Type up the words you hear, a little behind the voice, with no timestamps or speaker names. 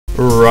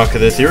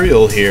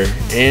RocketEthereal here,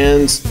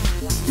 and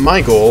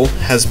my goal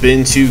has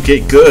been to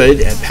get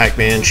good at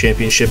Pac-Man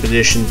Championship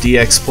Edition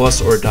DX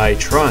Plus or Die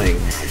Trying.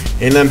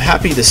 And I'm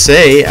happy to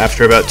say,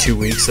 after about 2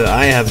 weeks, that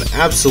I have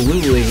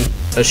absolutely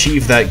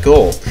achieved that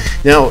goal.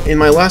 Now, in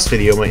my last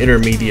video, my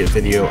intermediate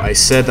video, I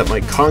said that my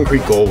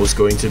concrete goal was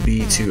going to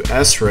be to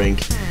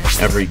S-rank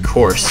every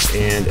course,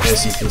 and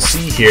as you can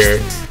see here,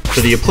 for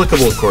the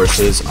applicable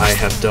courses, I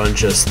have done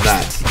just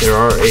that. There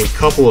are a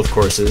couple of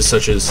courses,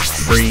 such as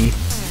Free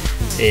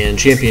and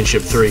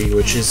Championship 3,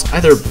 which is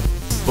either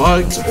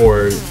bugged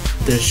or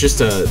there's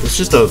just a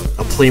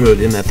play mode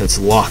in that's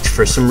locked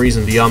for some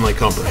reason beyond my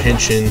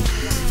comprehension.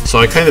 So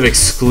I kind of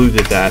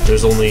excluded that.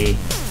 There's only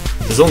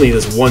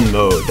this one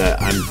mode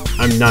that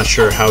I'm not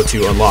sure how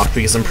to unlock,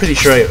 because I'm pretty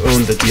sure I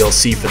own the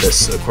DLC for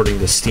this according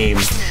to Steam,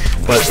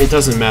 but it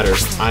doesn't matter.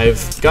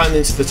 I've gotten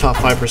into the top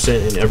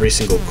 5% in every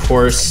single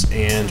course,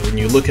 and when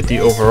you look at the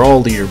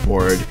overall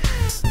leaderboard,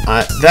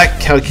 that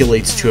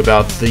calculates to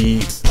about the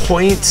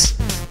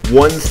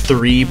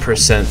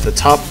 0.13%, the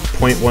top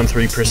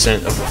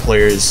 0.13% of the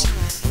players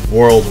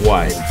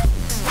worldwide.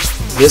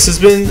 This has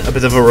been a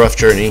bit of a rough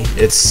journey.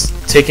 It's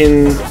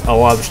taken a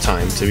lot of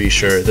time, to be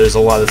sure. There's a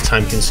lot of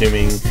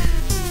time-consuming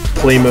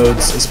play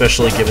modes,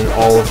 especially given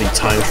all of the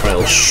time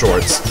trial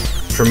shorts.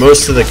 For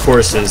most of the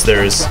courses,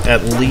 there's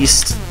at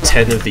least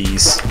 10 of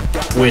these,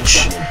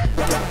 which,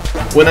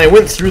 when I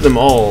went through them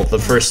all the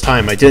first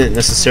time, I didn't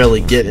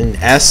necessarily get an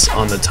S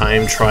on the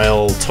time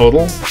trial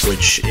total,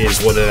 which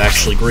is what it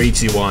actually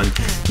grades you on,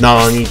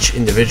 not on each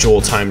individual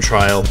time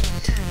trial.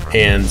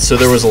 And so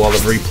there was a lot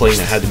of replaying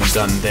that had to be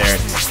done there.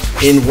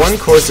 In one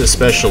course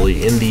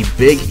especially, in the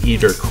Big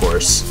Eater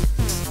course,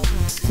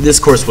 this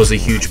course was a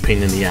huge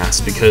pain in the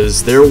ass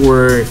because there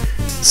were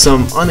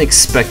some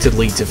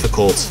unexpectedly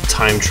difficult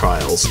time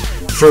trials.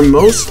 For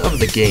most of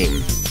the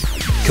game,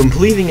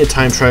 completing a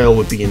time trial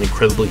would be an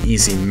incredibly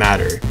easy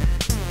matter.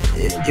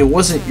 It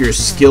wasn't your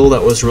skill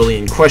that was really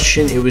in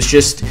question, it was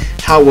just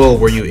how well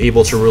were you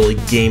able to really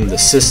game the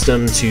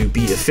system to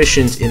be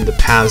efficient in the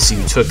paths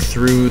you took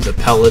through the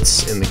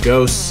pellets and the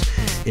ghosts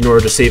in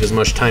order to save as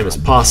much time as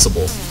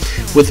possible.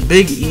 With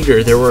Big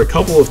Eater, there were a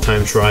couple of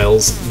time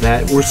trials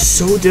that were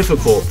so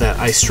difficult that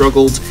I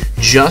struggled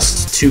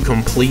just to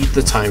complete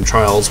the time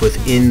trials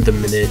within the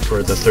minute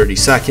or the 30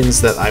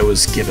 seconds that I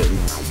was given.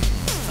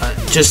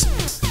 Just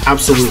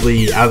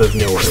absolutely out of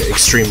nowhere,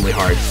 extremely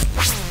hard.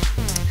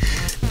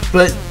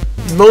 But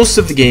most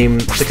of the game,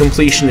 the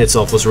completion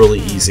itself was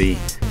really easy.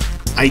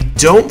 I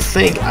don't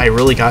think I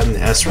really got an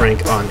S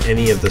rank on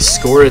any of the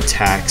score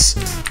attacks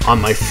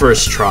on my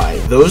first try.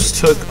 Those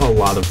took a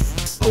lot of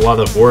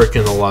work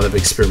and a lot of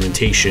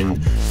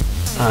experimentation.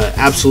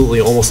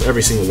 Absolutely almost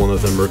every single one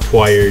of them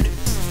required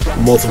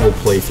multiple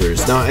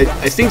playthroughs. Now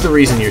I think the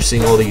reason you're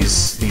seeing all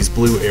these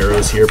blue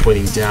arrows here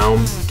pointing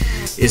down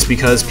is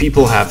because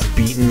people have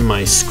beaten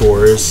my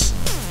scores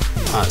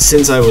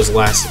since I was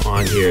last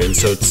on here, and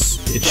so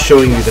it's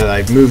showing you that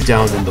I've moved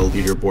down in the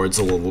leaderboards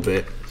a little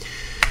bit.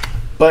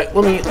 But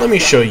let me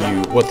show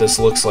you what this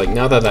looks like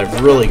now that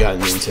I've really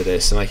gotten into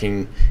this, and I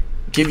can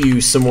give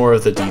you some more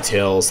of the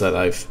details that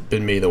I've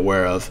been made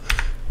aware of.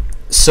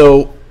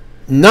 So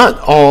not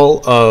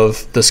all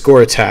of the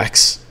score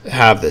attacks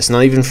have this,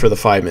 not even for the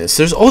 5 minutes.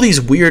 There's all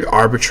these weird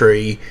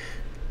arbitrary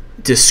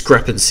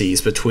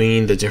discrepancies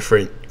between the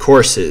different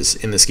courses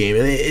in this game,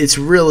 and it's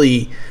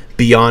really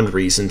beyond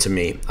reason to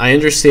me. I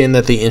understand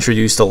that they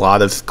introduced a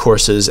lot of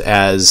courses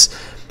as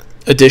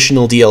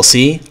additional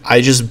DLC. I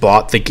just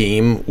bought the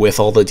game with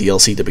all the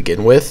DLC to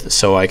begin with,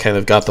 so I kind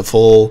of got the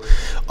full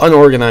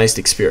unorganized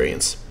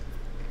experience.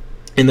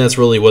 And that's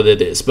really what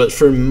it is. But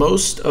for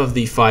most of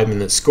the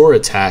 5-minute score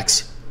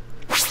attacks,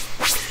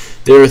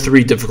 there are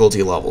 3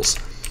 difficulty levels.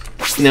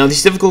 Now,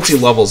 these difficulty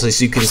levels,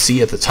 as you can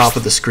see at the top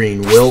of the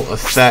screen, will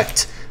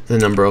affect the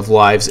number of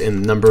lives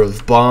and the number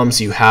of bombs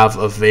you have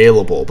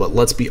available. But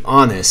let's be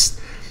honest,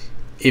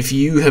 if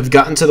you have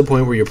gotten to the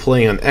point where you're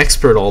playing on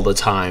expert all the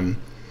time,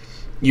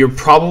 you're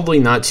probably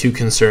not too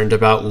concerned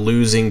about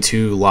losing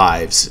 2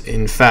 lives.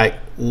 In fact,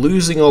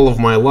 losing all of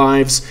my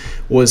lives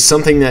was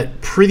something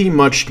that pretty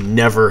much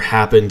never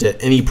happened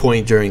at any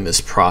point during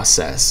this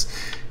process.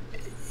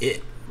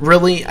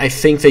 Really, I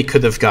think they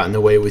could have gotten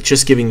away with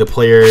just giving the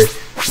player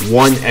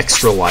 1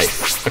 extra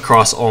life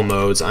across all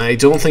modes. I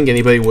don't think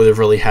anybody would have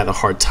really had a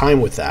hard time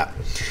with that.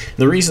 And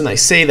the reason I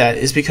say that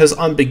is because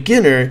on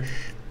beginner,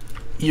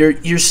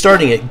 you're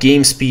starting at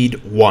game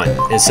speed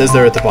 1. It says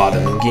there at the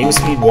bottom, and game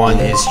speed 1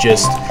 is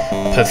just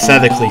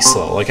pathetically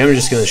slow. Like, I'm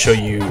just going to show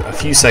you a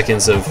few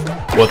seconds of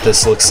what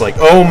this looks like.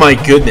 Oh my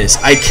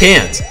goodness, I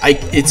can't.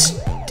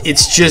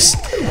 It's just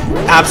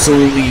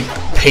absolutely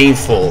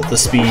painful, the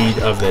speed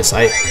of this.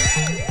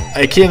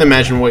 I can't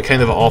imagine what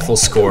kind of awful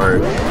score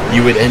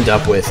you would end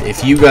up with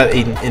if you got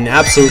an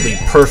absolutely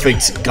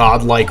perfect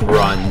godlike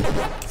run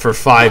for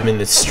 5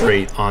 minutes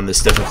straight on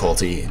this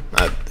difficulty.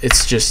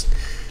 It's just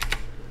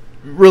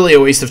really a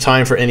waste of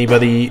time for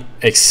anybody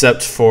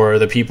except for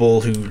the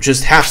people who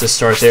just have to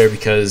start there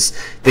because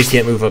they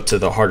can't move up to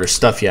the harder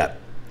stuff yet.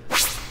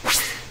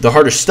 The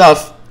harder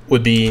stuff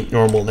would be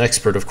normal and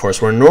expert, of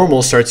course, where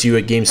normal starts you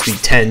at game speed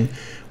 10,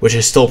 which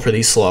is still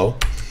pretty slow,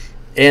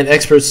 and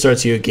expert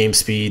starts you at game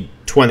speed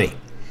 20.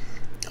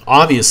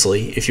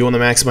 Obviously, if you want to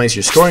maximize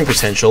your scoring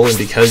potential, and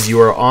because you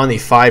are on a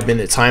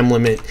 5-minute time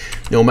limit,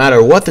 no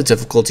matter what the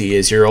difficulty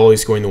is, you're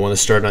always going to want to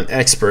start on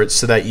expert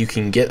so that you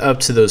can get up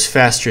to those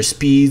faster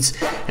speeds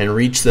and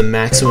reach the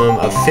maximum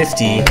of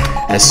 50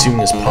 as soon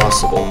as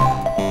possible.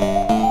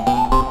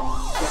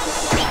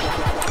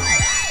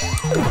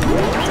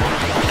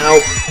 Now,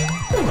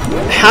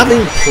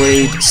 having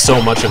played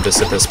so much of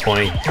this at this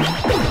point,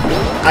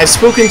 I've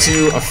spoken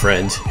to a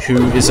friend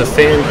who is a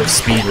fan of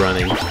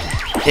speedrunning,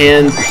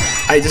 and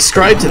I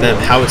described to them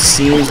how it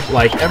seemed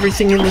like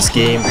everything in this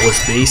game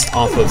was based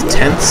off of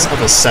tenths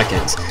of a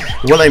second.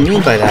 What I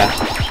mean by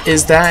that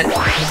is that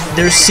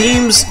there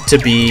seems to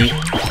be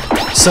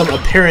some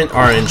apparent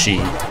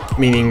RNG,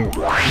 meaning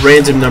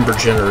random number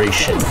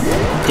generation,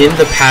 in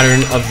the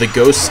pattern of the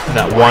ghosts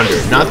that wander.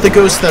 Not the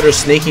ghosts that are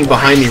snaking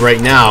behind me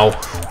right now,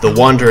 the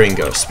wandering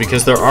ghosts,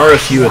 because there are a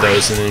few of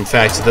those, and in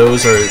fact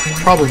those are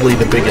probably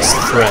the biggest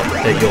threat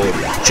that you'll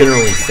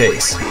generally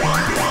face.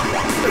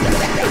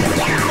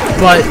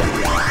 But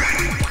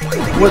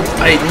what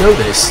I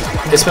noticed,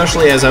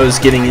 especially as I was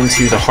getting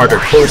into the harder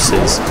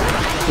courses,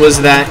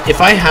 was that if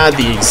I had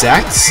the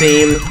exact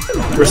same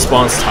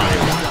response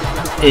time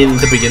in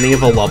the beginning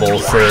of a level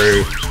for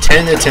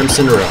 10 attempts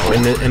in a row,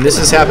 and this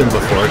has happened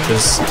before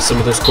because some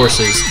of those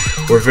courses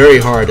were very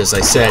hard, as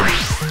I said,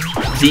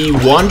 the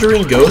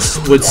wandering ghosts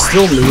would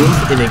still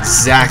move in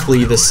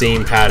exactly the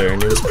same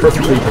pattern. It was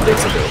perfectly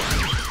predictable.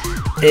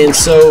 And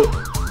so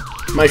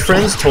my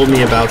friends told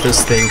me about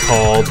this thing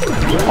called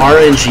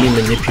RNG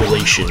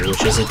manipulation,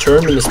 which is a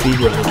term in the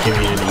speedrunning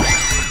community.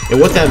 And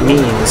what that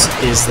means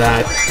is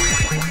that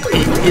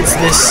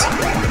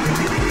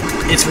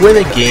it's when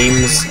a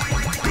game's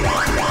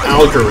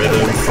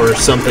algorithm for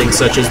something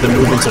such as the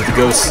movements of the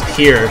ghosts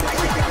here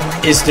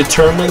is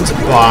determined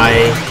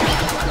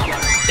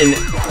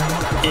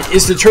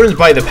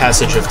by the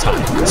passage of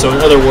time. So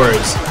in other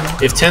words,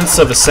 if tenths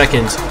of a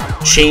second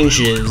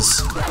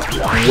changes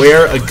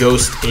where a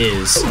ghost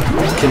is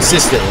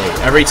consistently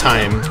every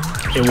time,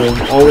 it will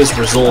always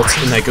result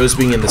in that ghost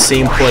being in the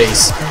same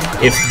place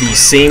if the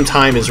same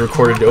time is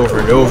recorded over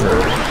and over.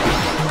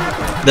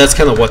 That's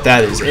kind of what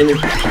that is. And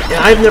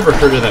I've never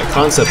heard of that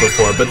concept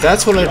before, but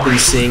that's what I've been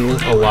seeing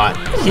a lot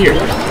here,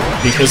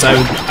 because I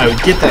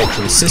would get that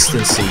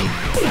consistency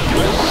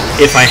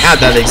if I had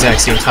that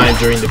exact same time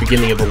during the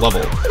beginning of the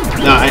level.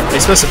 Now, I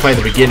specify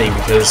the beginning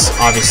because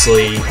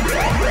obviously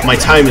my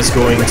time is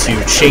going to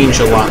change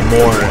a lot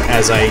more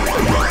as I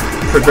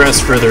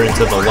progress further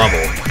into the level.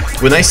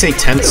 When I say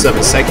tenths of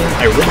a second,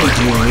 I really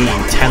do mean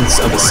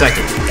tenths of a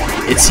second.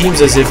 It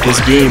seems as if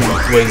this game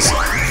was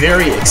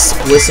very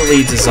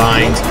explicitly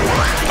designed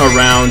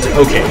around,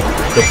 okay,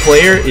 the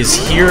player is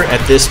here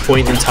at this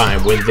point in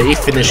time when they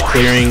finish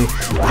clearing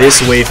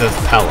this wave of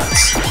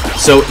pellets.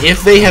 So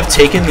if they have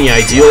taken the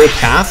ideal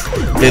path,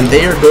 then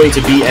they are going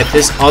to be at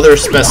this other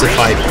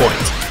specified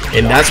point.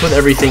 And that's what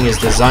everything is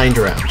designed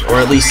around, or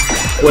at least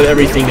what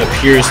everything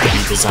appears to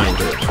be designed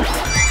around.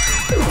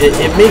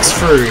 It makes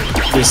for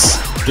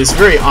this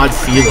very odd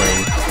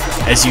feeling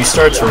as you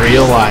start to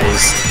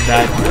realize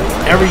that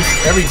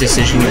every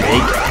decision you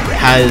make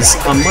has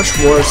a much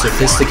more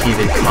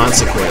sophisticated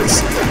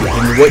consequence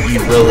than what you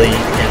really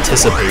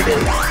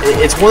anticipated.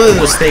 It's one of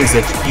those things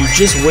that you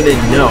just wouldn't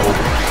know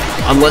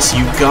unless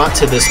you got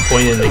to this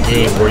point in the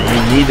game where you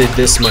needed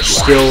this much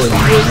skill and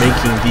you were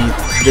making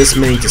this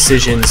many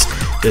decisions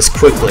this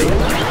quickly.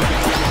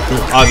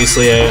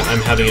 Obviously,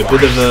 I'm having a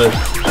bit of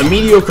a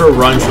mediocre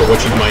run for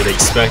what you might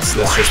expect.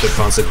 That's just the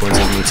consequence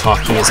of me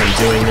talking as I'm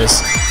doing this.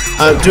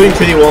 Doing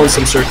pretty well in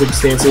some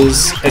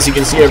circumstances. As you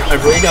can see,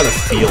 I've really got a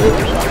feel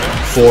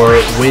for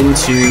when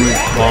to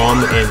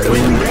bomb and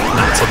when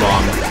not to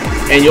bomb.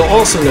 And you'll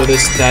also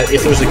notice that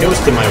if there's a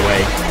ghost in my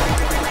way,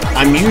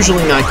 I'm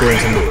usually not going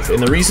to move.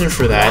 And the reason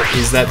for that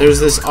is that there's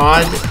this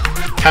odd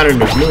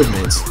pattern of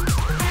movement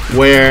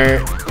where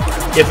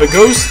if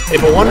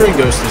a wandering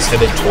ghost is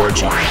headed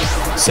towards you,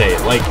 say,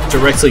 like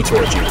directly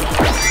towards you,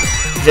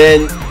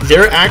 then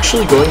they're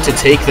actually going to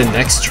take the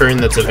next turn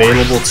that's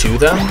available to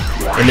them,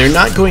 and they're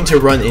not going to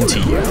run into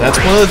you. That's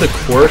one of the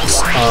quirks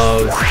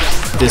of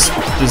this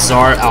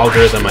bizarre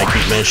algorithm I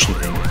keep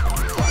mentioning.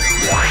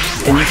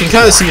 And you can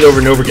kind of see it over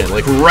and over again,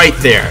 like right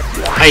there.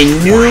 I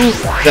knew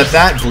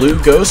that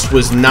blue ghost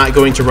was not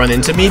going to run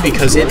into me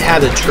because it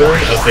had a turn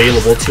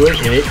available to it,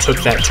 and it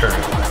took that turn.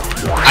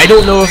 I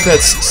don't know if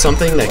that's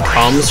something that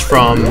comes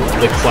from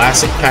the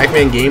classic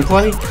Pac-Man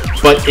gameplay,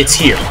 but it's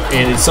here,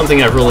 and it's something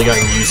I've really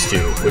gotten used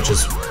to, which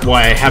is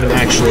why I haven't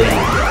actually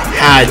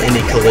had any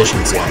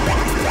collisions yet.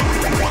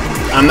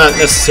 I'm not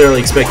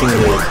necessarily expecting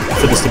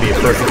for this to be a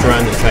perfect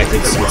run. In fact,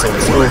 it's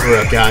almost over.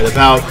 I've got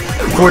about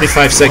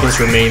 45 seconds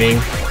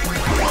remaining.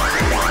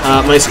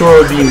 My score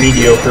would be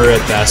mediocre at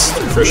best,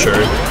 for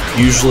sure.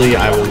 Usually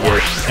I will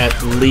get at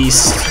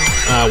least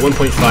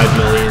 1.5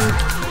 million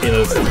in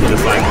a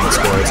 5-minute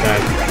score attack.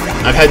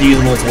 I've had to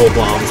use multiple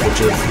bombs,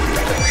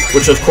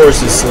 which of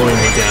course is slowing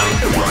me down.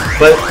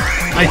 But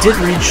I did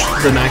reach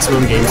the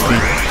maximum game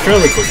speed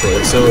fairly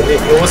quickly, so it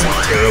wasn't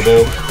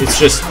terrible. It's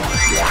just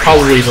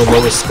probably the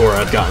lowest score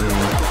I've gotten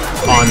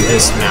on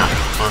this map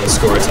on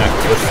Score Attack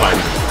with 5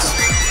 minutes.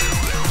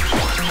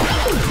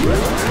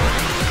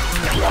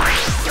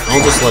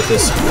 I'll just let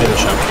this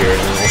finish up here,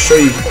 and I'll show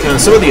you kind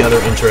of some of the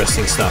other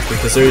interesting stuff,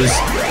 because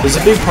there's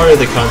a big part of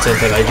the content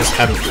that I just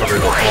haven't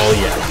covered at all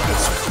yet.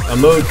 It's a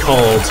mode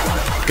called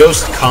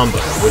Ghost Combo,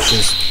 which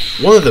is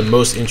one of the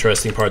most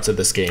interesting parts of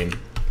this game.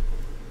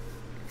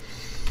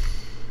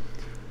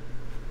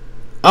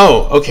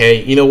 Oh,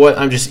 okay, you know what?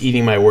 I'm just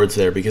eating my words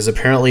there, because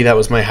apparently that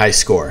was my high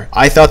score.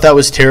 I thought that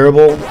was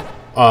terrible.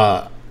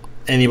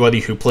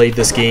 Anybody who played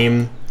this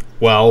game,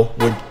 well,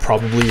 would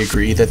probably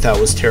agree that that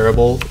was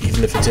terrible,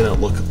 even if it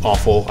didn't look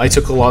awful. I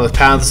took a lot of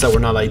paths that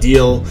were not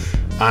ideal.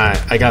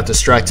 I got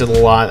distracted a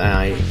lot,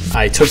 and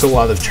I took a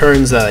lot of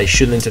turns that I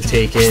shouldn't have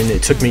taken.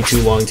 It took me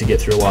too long to get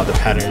through a lot of the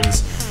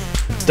patterns.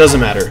 Doesn't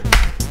matter.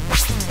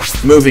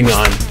 Moving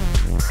on.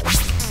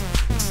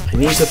 I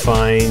need to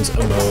find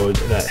a mode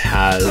that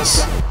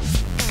has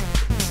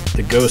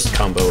the ghost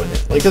combo in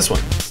it, like this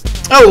one.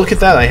 Oh, look at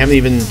that, I haven't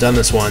even done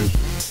this one.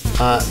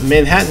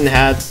 Manhattan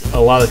had a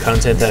lot of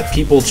content that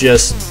people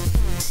just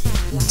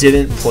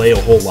didn't play a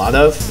whole lot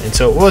of, and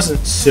so it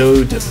wasn't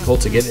so difficult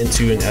to get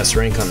into an S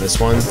rank on this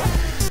one.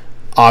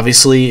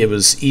 Obviously, it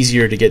was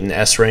easier to get an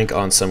S rank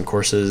on some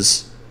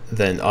courses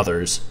than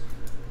others.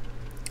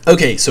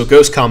 Okay, so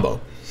Ghost Combo.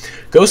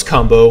 Ghost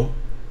Combo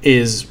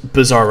is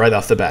bizarre right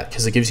off the bat,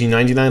 because it gives you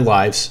 99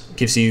 lives,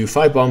 gives you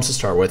 5 bombs to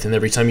start with, and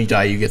every time you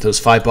die you get those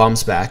 5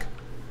 bombs back.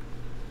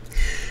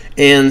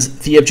 And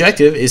the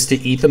objective is to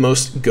eat the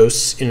most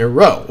ghosts in a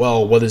row.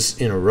 Well, what does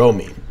in a row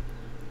mean?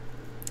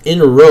 In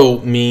a row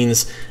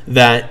means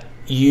that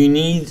you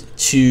need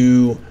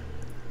to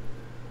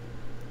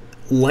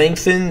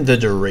lengthen the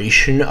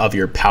duration of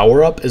your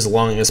power-up as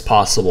long as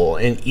possible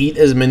and eat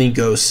as many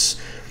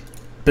ghosts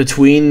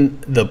between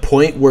the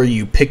point where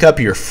you pick up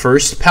your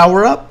first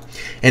power-up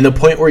and the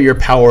point where your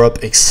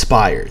power-up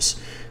expires.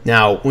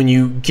 Now, when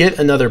you get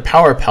another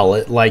power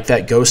pellet, like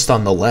that ghost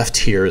on the left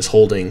here is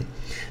holding,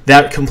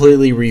 that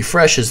completely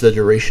refreshes the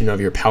duration of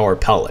your power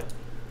pellet.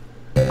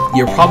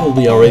 You're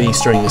probably already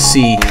starting to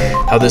see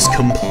how this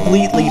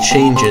completely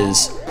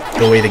changes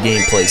the way the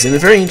game plays in a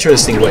very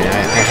interesting way. I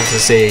have to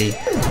say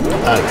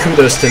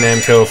kudos to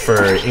Namco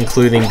for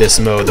including this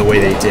mode the way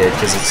they did,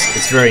 because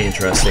it's very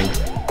interesting.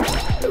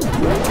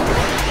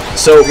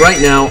 So right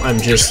now I'm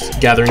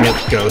just gathering up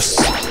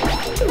ghosts,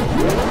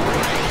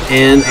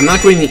 and I'm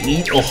not going to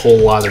eat a whole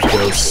lot of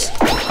ghosts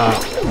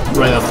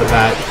right off the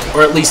bat,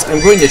 or at least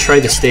I'm going to try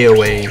to stay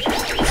away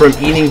from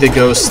eating the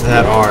ghosts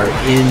that are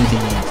in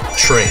the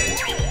train.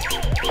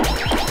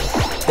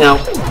 Now,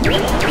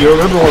 you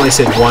remember when I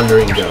said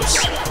wandering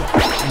ghosts?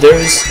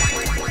 There's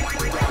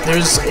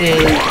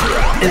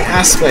an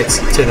aspect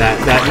to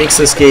that makes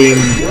this game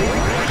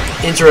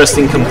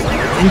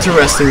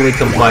interestingly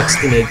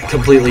complex in a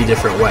completely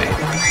different way.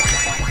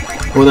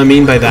 What I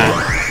mean by that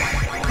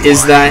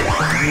is that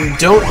you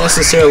don't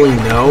necessarily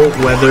know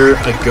whether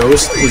a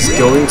ghost is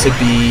going to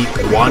be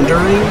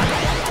wandering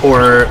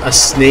or a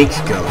snake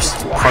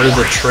ghost, part of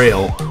the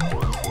trail,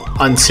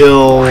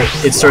 until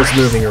it starts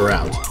moving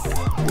around.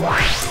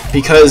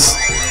 Because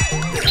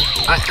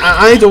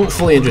I don't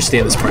fully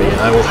understand this part yet,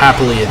 I will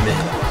happily admit.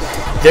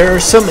 There are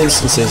some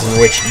instances in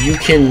which you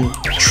can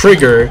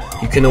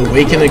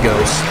awaken a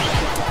ghost,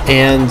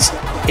 and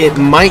it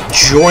might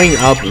join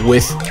up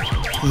with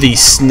the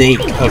snake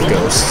of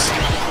ghosts.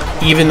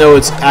 Even though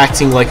it's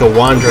acting like a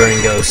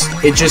wandering ghost,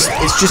 it's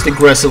just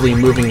aggressively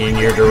moving in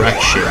your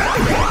direction,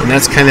 and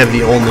that's kind of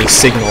the only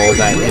signal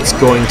that it's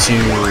going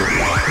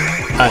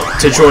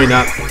to join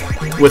up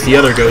with the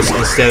other ghosts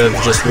instead of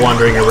just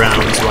wandering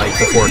around like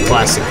the 4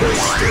 classic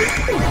ghosts do.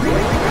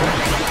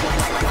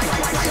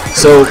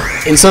 So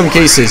in some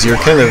cases, you're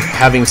kind of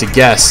having to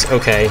guess,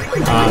 okay,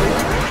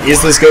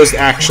 is this ghost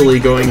actually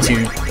going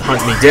to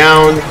hunt me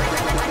down?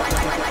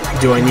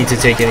 Do I need to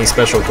take any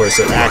special course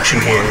of action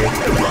here?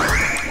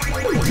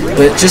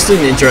 But just an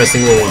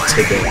interesting little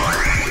tidbit.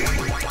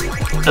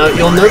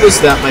 You'll notice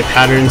that my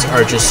patterns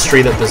are just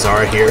straight up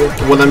bizarre here.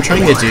 What I'm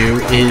trying to do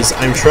is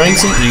I'm trying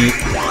to eat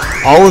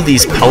all of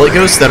these pellet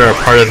ghosts that are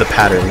a part of the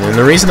pattern, and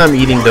the reason I'm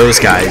eating those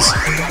guys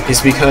is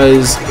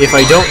because if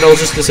I don't, they'll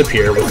just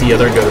disappear with the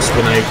other ghosts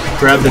when I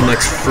grab the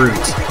next fruit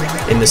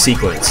in the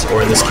sequence,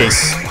 or in this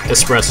case,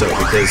 espresso,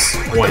 because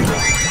why not?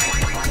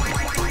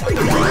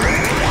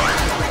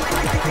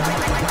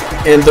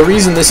 And the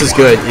reason this is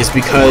good is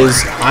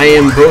because I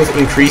am both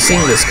increasing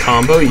this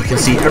combo. You can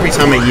see every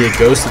time I eat a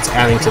ghost, it's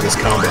adding to this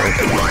combo.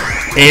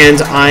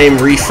 And I'm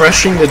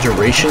refreshing the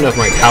duration of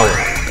my power.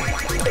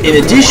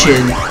 In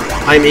addition,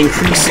 I'm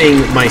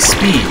increasing my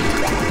speed,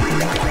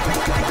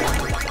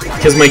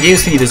 because my game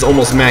speed is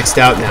almost maxed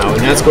out now,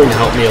 and that's going to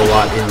help me a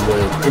lot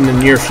in the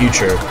near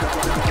future.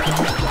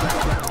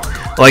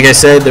 Like I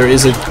said, there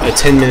is a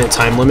 10-minute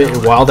time limit,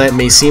 and while that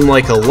may seem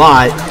like a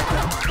lot,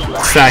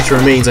 fact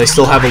remains I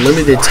still have a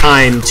limited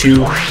time to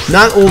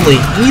not only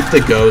eat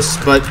the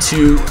ghosts, but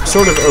to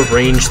sort of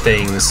arrange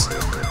things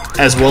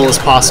as well as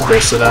possible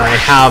so that I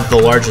have the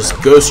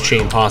largest ghost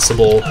chain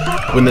possible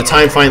when the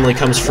time finally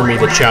comes for me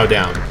to chow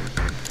down.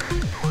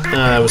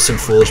 That was some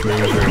foolish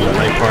maneuvering on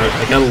my part.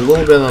 I got a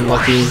little bit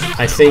unlucky.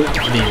 I think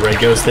the red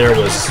ghost there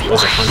was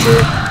a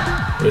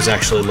hunter. It was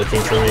actually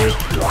looking for me.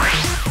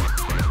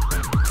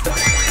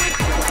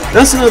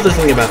 That's another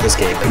thing about this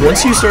game.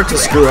 Once you start to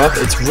screw up,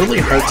 it's really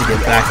hard to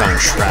get back on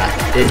track.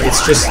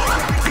 It's just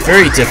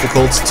very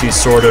difficult to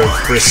sort of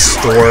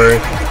restore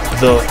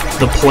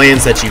the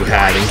plans that you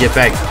had and get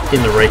back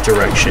in the right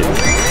direction.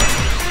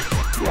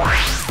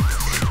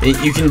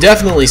 You can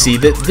definitely see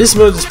that this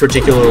mode is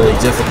particularly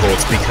difficult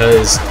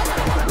because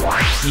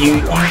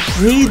you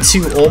need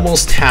to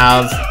almost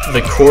have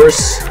the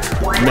course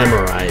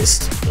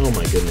memorized. Oh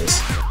my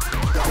goodness.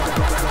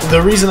 The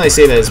reason I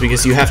say that is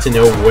because you have to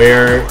know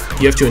where,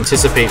 you have to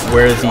anticipate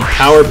where the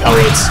power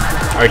pellets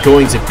are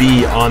going to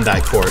be on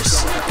that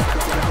course.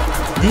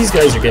 These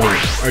guys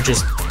are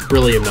just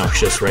really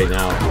obnoxious right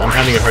now. I'm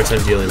having a hard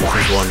time dealing with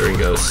these wandering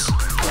ghosts.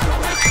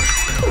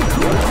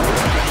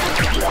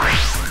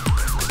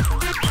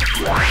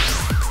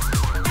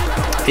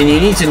 And you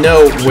need to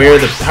know where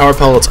the power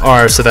pellets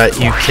are so that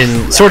you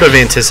can sort of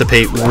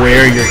anticipate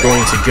where you're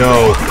going to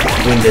go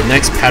when the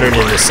next pattern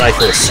in the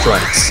cycle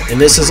strikes.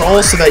 And this is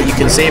all so that you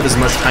can save as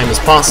much time as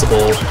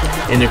possible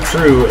and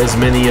accrue as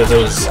many of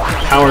those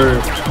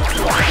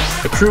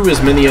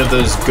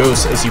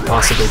ghosts as you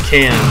possibly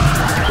can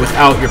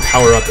without your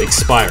power-up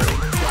expiring.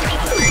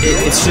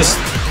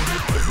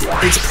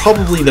 It's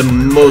probably the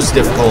most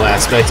difficult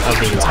aspect of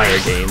the entire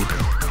game.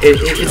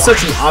 It's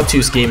such an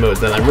obtuse game mode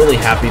that I'm really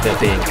happy that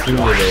they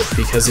included it,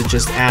 because it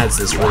just adds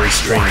this really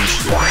strange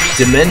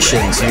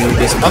dimension to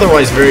this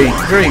otherwise very,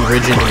 very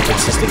rigid and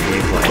consistent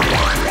gameplay.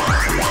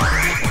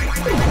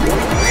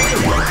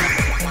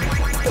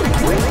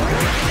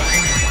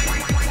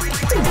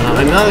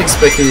 I'm not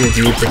expecting to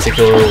do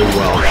particularly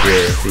well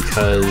here,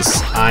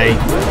 because I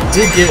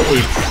did get a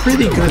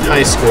pretty good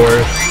high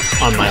score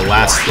on my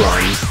last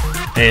run,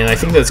 and I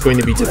think that's going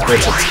to be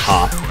difficult to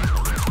top.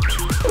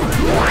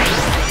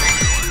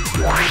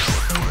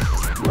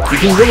 You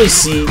can really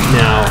see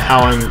now how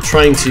I'm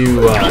trying to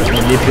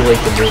manipulate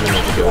the movement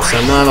of the ghosts.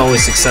 I'm not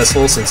always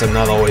successful since I'm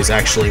not always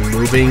actually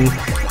moving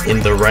in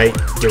the right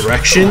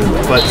direction,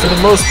 but for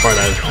the most part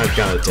I've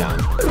got it down.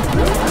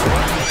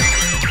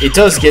 It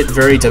does get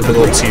very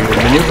difficult to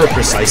maneuver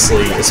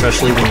precisely,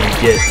 especially when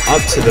you get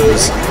up to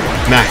those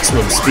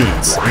maximum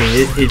speeds. I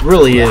mean, it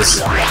really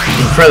is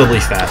incredibly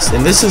fast,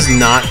 and this is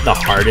not the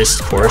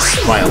hardest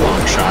course by a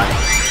long shot.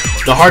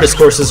 The hardest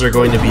courses are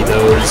going to be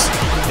those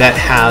that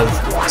have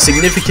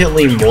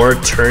significantly more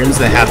turns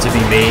that have to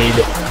be made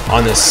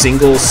on a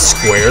single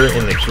square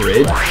in the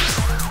grid.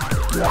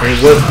 And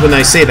when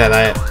I say that,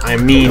 I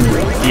mean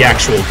the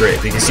actual grid,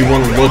 because you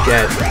want to look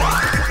at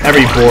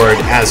every board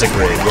as a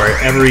grid, where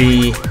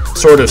every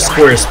sort of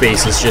square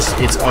space is just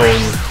its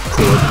own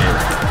coordinate.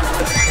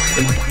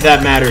 And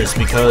that matters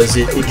because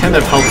it kind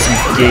of helps you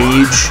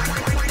gauge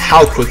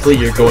how quickly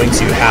you're going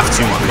to have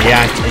to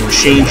react and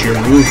change your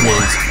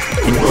movement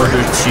in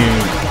order to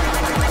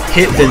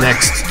hit the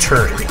next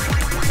turn.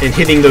 And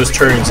hitting those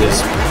turns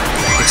is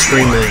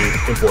extremely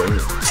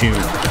important to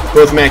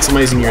both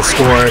maximizing your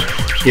score,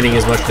 getting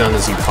as much done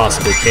as you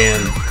possibly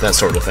can, that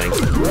sort of thing.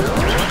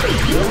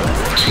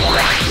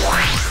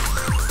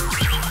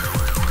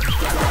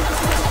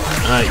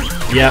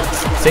 Yeah,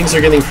 things are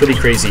getting pretty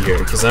crazy here,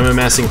 because I'm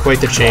amassing quite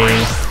the chain.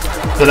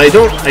 But I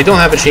don't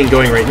have a chain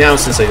going right now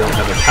since I don't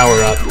have a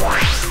power-up.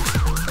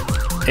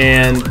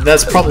 And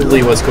that's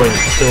probably what's going to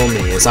kill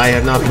me, is I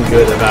have not been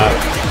good about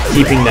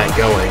keeping that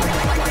going.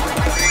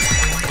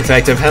 In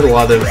fact, I've had a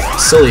lot of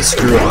silly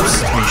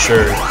screw-ups, to be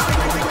sure.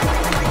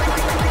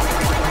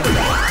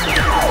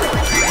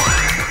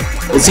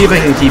 Let's see if I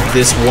can keep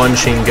this one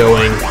chain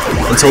going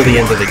until the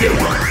end of the game.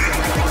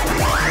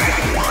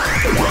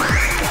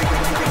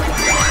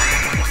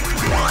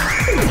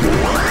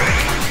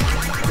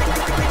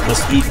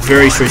 Must eat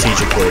very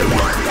strategically.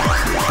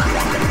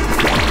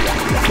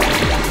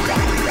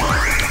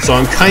 So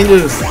I'm kind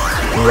of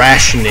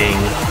rationing.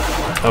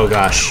 Oh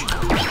gosh.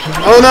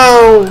 Oh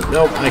no!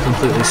 Nope, I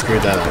completely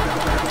screwed that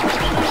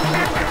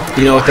up.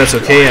 You know what, that's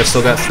okay, I've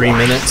still got 3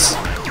 minutes.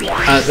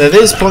 That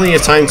is plenty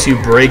of time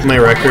to break my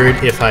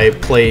record if I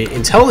play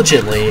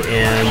intelligently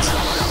and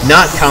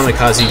not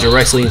kamikaze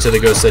directly into the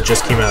ghost that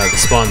just came out of the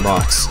spawn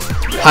box.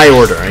 High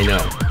order, I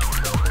know.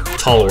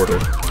 Tall order.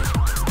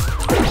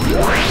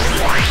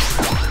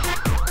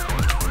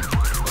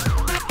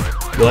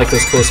 You like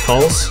those close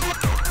calls?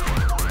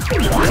 You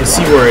can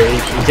see where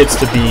it gets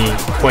to be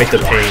quite the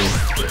pain.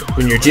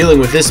 When you're dealing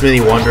with this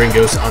many wandering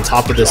ghosts on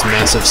top of this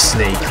massive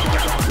snake,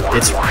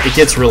 it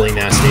gets really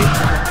nasty.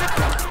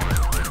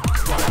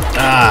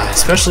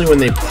 Especially when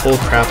they pull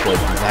crap like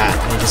that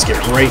and they just get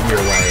right in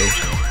your way.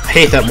 I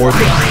hate that more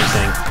than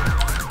anything.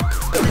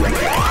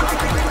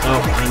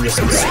 Oh, I'm just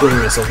screwing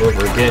myself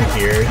over again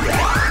here.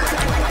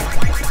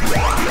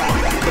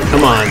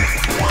 Come on.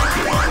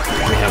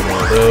 We have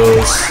one of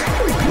those.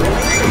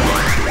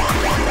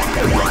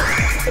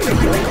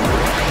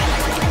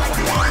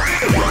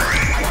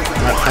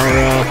 That power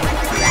up.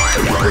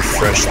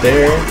 refresh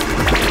there.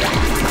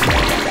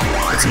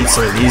 Let's eat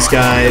some of these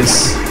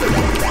guys.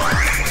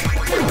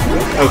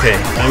 Okay,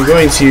 I'm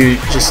going to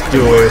just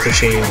do away with the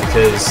chain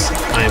because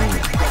I'm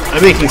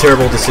making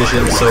terrible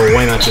decisions, so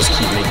why not just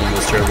keep making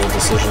those terrible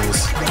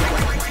decisions?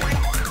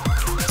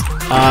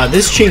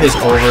 This chain is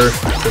over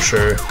for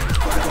sure,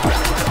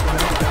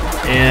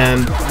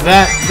 and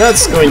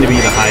that's going to be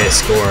the highest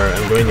score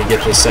I'm going to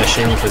get this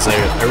session because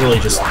I really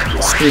just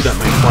screwed up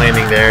my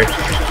planning there.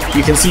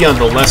 You can see on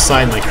the left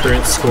side my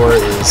current score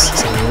is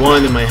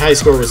 71 and my high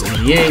score was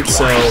 88,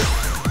 so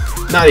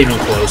not even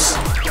close.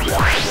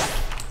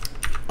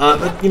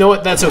 But you know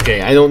what, that's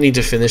okay. I don't need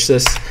to finish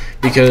this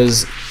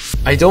because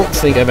I don't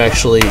think I've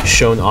actually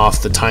shown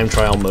off the time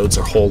trial modes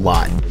a whole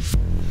lot.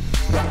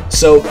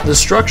 So the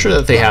structure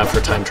that they have for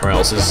time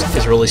trials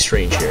is really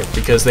strange here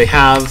because they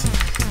have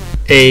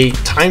a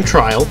time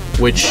trial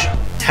which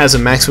has a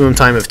maximum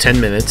time of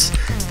 10 minutes.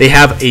 They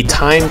have a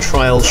time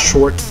trial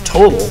short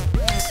total,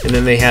 and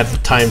then they have the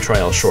time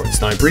trial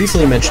shorts. Now I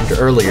briefly mentioned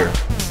earlier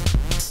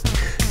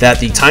that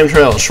the time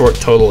trial short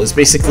total is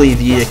basically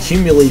the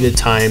accumulated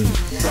time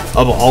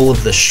of all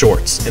of the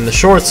shorts, and the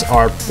shorts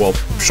are, well,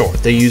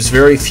 short. They use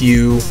very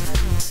few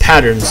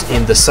patterns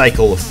in the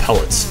cycle of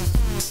pellets,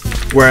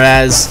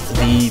 whereas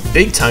the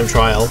big time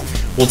trial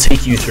will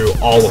take you through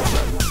all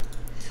of them,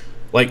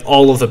 like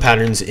all of the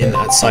patterns in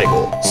that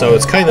cycle. So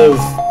it's kind of,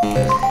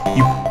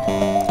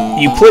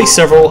 you play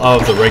several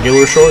of the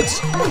regular shorts,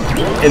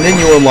 and then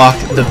you unlock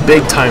the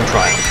big time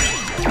trial.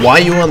 Why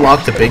you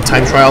unlock the big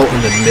time trial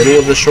in the middle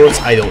of the shorts,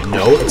 I don't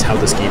know. It's how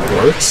this game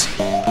works.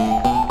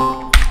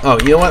 Oh,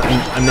 you know what?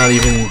 I'm not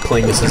even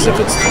playing this as if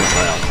it's time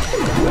trial.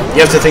 You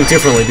have to think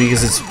differently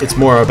because it's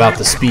more about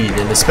the speed,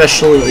 and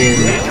especially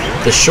in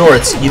the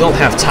shorts, you don't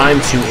have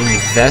time to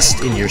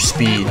invest in your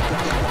speed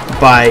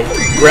by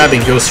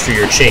grabbing ghosts for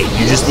your chain.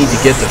 You just need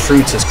to get the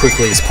fruits as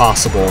quickly as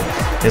possible,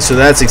 and so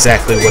that's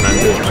exactly what I'm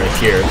doing right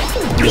here.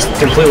 I'm just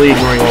completely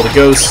ignoring all the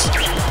ghosts,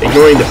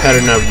 ignoring the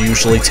pattern I would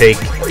usually take,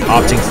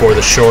 opting for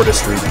the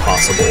shortest route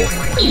possible.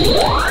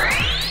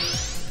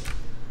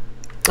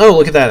 Oh,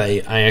 look at that.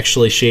 I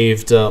actually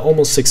shaved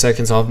almost 6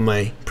 seconds off of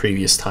my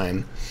previous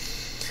time.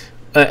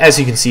 As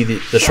you can see,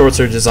 the shorts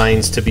are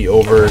designed to be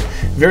over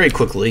very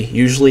quickly.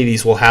 Usually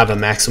these will have a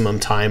maximum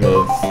time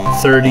of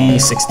 30,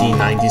 60,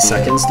 90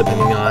 seconds,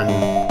 depending on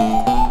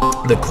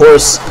the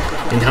course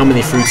and how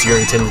many fruits you're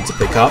intended to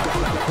pick up.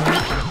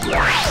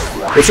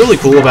 What's really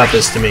cool about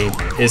this to me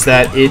is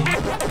that it...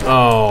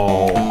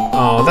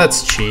 Oh,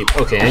 that's cheap.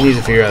 Okay, I need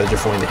to figure out a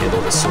different way to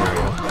handle this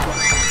scenario.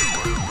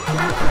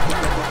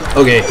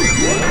 Okay,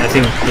 I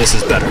think this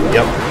is better.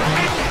 Yep.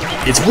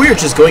 It's weird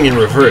just going in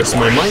reverse.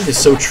 My mind is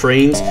so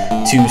trained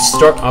to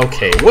start...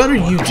 Okay, what are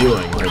you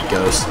doing, Red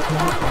Ghost?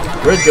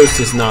 Red Ghost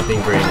is not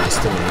being very nice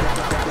to me.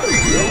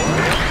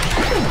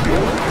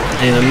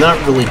 And I'm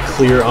not really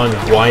clear on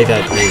why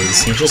that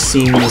is. He just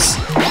seems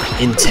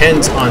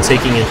intent on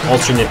taking an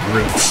alternate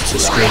route to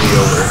screw me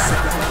over.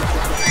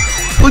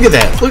 Look at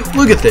that.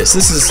 Look at this.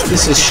 This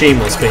is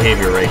shameless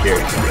behavior right here.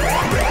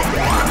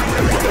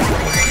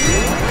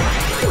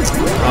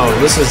 Oh,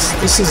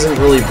 this isn't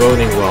really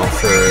boding well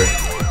for...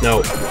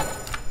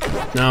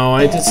 No,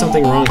 I did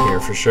something wrong here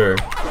for sure.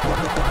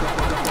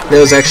 That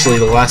was actually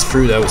the last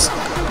fruit I was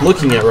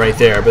looking at right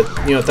there, but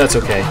you know, that's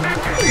okay.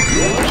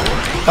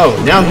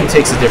 Oh, now he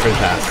takes a different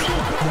path.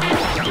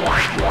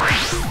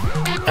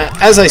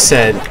 As I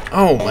said,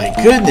 oh my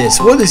goodness,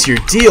 what is your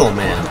deal,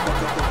 man?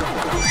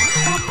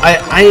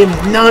 I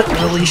am not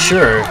really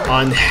sure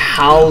on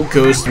how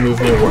ghost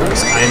movement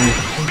works.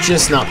 I'm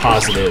just not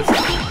positive.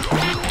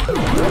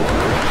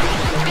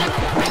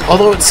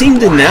 Although it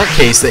seemed in that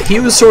case that he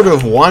was sort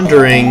of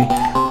wandering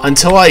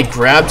until I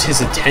grabbed his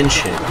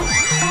attention.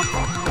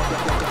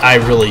 I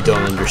really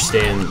don't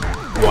understand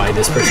why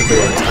this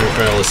particular time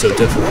trial is so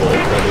difficult,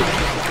 but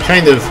it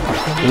kind of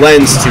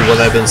lends to what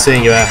I've been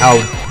saying about how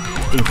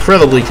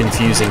incredibly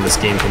confusing this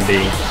game can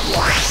be.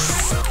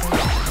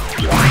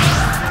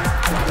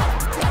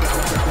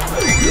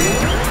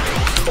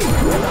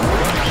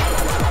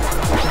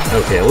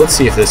 Okay, let's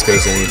see if this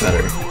goes any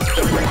better.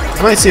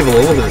 I might save a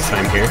little bit of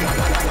time here.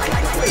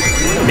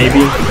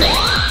 Maybe.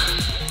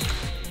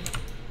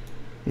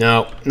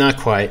 No, not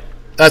quite.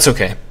 That's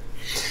okay.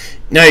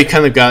 Now you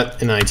kind of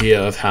got an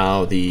idea of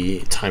how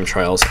the time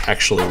trials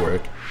actually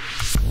work.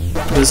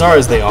 Bizarre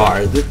as they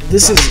are,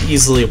 this is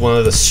easily one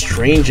of the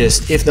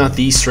strangest, if not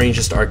the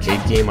strangest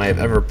arcade game I have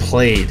ever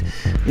played.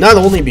 Not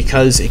only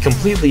because it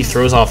completely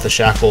throws off the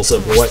shackles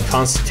of what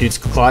constitutes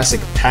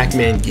classic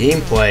Pac-Man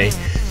gameplay,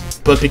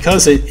 but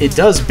because it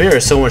does bear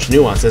so much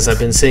nuance, as I've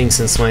been saying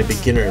since my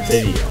beginner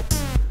video.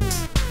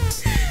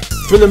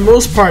 For the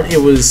most part, it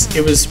was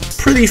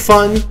pretty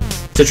fun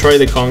to try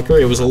to conquer.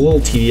 It was a little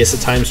tedious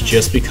at times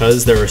just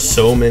because there are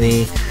so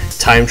many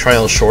time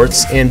trial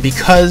shorts, and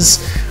because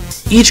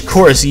each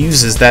course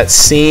uses that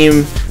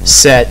same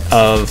set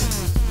of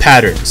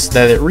patterns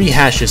that it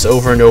rehashes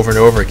over and over and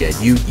over again.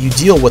 You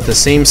deal with the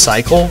same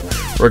cycle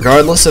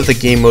regardless of the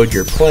game mode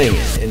you're playing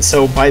in, and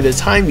so by the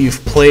time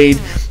you've played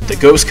the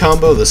ghost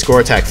combo, the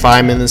score attack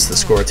 5 minutes, the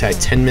score attack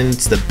 10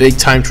 minutes, the big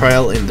time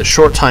trial, and the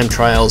short time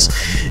trials,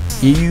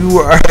 you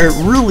are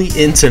really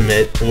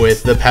intimate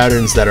with the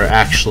patterns that are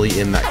actually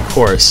in that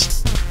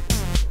course.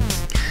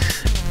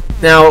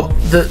 Now,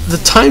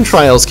 the time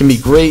trials can be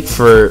great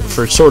for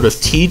sort of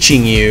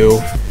teaching you,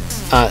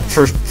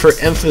 for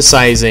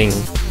emphasizing,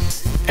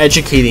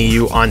 educating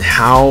you on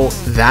how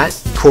that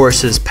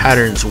course's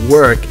patterns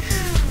work,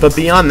 but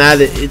beyond that,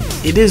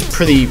 it is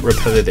pretty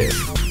repetitive.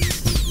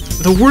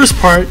 The worst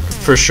part,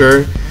 for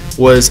sure,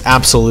 was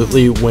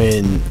absolutely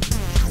when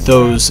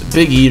those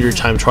Big Eater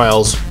time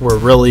trials were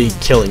really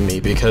killing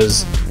me,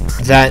 because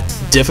that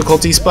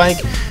difficulty spike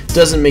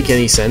doesn't make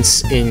any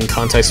sense in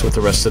context with the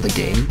rest of the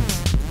game.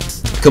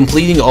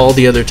 Completing all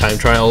the other time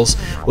trials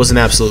was an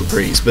absolute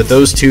breeze, but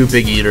those 2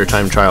 Big Eater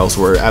time trials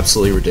were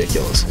absolutely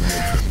ridiculous.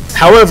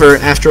 However,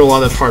 after a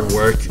lot of hard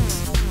work,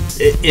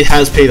 it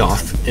has paid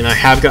off, and I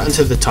have gotten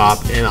to the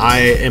top, and I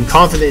am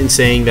confident in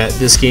saying that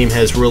this game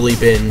has really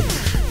been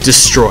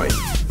destroyed.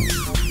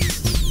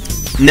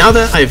 Now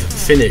that I've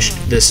finished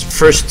this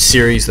first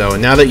series though,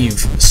 and now that you've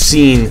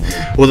seen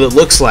what it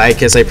looks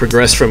like as I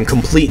progress from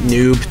complete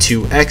noob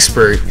to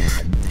expert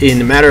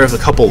in a matter of a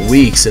couple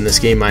weeks in this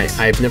game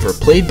I've never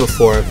played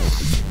before,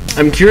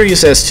 I'm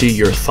curious as to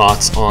your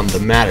thoughts on the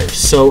matter.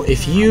 So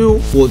if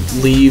you would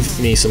leave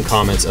me some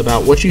comments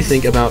about what you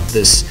think about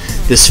this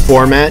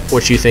format,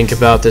 what you think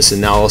about this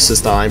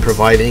analysis that I'm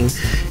providing,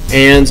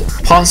 and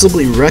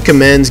possibly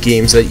recommend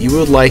games that you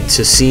would like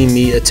to see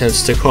me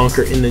attempt to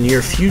conquer in the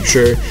near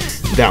future,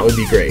 that would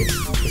be great.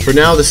 For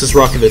now, this is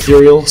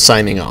RocketEthereal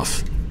signing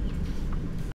off.